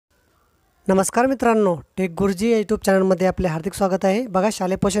नमस्कार मित्रांनो, टेक गुरुजी या यूट्यूब चॅनलमध्ये आपले हार्दिक स्वागत आहे। बघा,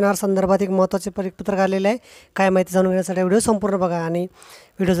 शालेय पोषण आहार संदर्भात एक महत्त्वाचे परिपत्रक आलेले आहे। काय माहिती जाणून घेण्यासाठी व्हिडिओ संपूर्ण बघा आणि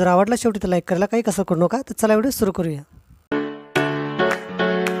व्हिडिओ जर आवडला शेवटी तर लाईक करायला काही कसर करू नका। तर चला व्हिडिओ सुरू करूया।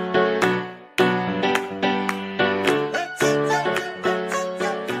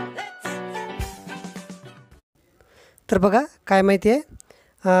 तर बघा, काय माहिती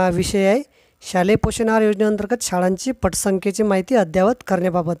आहे, विषय आहे शालेय पोषण आहार योजनेअंतर्गत शाळांची पटसंख्येची माहिती अद्ययावत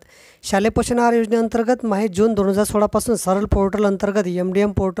करण्याबाबत। शालेय पोषण आहार योजनेअंतर्गत माहे जून 2016 पासून सरळ पोर्टल अंतर्गत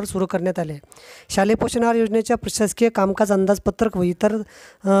MDM पोर्टल सुरू करण्यात आले। शालेय पोषण आहार योजनेच्या प्रशासकीय कामकाज अंदाजपत्रक व इतर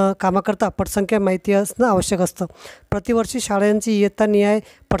कामाकरता पटसंख्या माहिती असणं आवश्यक असतं। प्रतिवर्षी शाळांची इयत्तानिहाय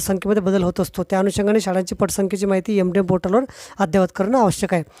पटसंख्येमध्ये बदल होत असतो। त्या अनुषंगाने शाळांची पटसंख्येची माहिती MDM पोर्टलवर अद्ययावत करणं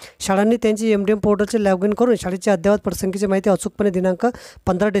आवश्यक आहे। शाळांनी त्यांची MDM पोर्टलचे लॉग इन करून शाळेची अद्ययावत पटसंख्येची माहिती अचूकपणे दिनांक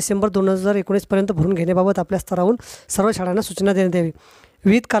 15 डिसेंबर 2019 पर्यंत भरून घेण्याबाबत आपल्या स्तरावरून सर्व शाळांना सूचना देण्यात यावी।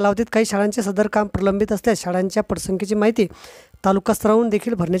 विविध कालावधीत काही शाळांचे सदर काम प्रलंबित असल्यास शाळांच्या पटसंख्येची माहिती तालुका स्तरावरून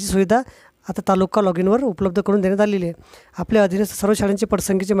देखील भरण्याची सुविधा आता तालुका लॉग इनवर उपलब्ध करून देण्यात आलेली आहे। आपल्या अधीनस्थ सर्व शाळांची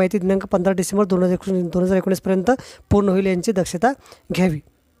पटसंख्येची माहिती दिनांक 15 डिसेंबर 2019 पर्यंत पूर्ण होईल यांची दक्षता घ्यावी।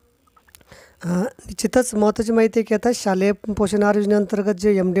 निश्चितच महत्त्वाची माहिती आहे की आता शालेय पोषण आहार योजनेअंतर्गत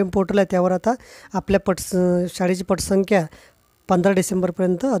जे MDM पोर्टल आहे त्यावर आता आपल्या शाळेची पटसंख्या 15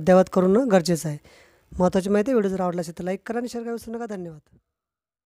 डिसेंबरपर्यंत अद्ययावत करणं गरजेचं आहे। महत्त्वाची माहिती व्हिडिओ जर आवडला असेल तर लाईक करा आणि शेअर करा विसरू नका। धन्यवाद।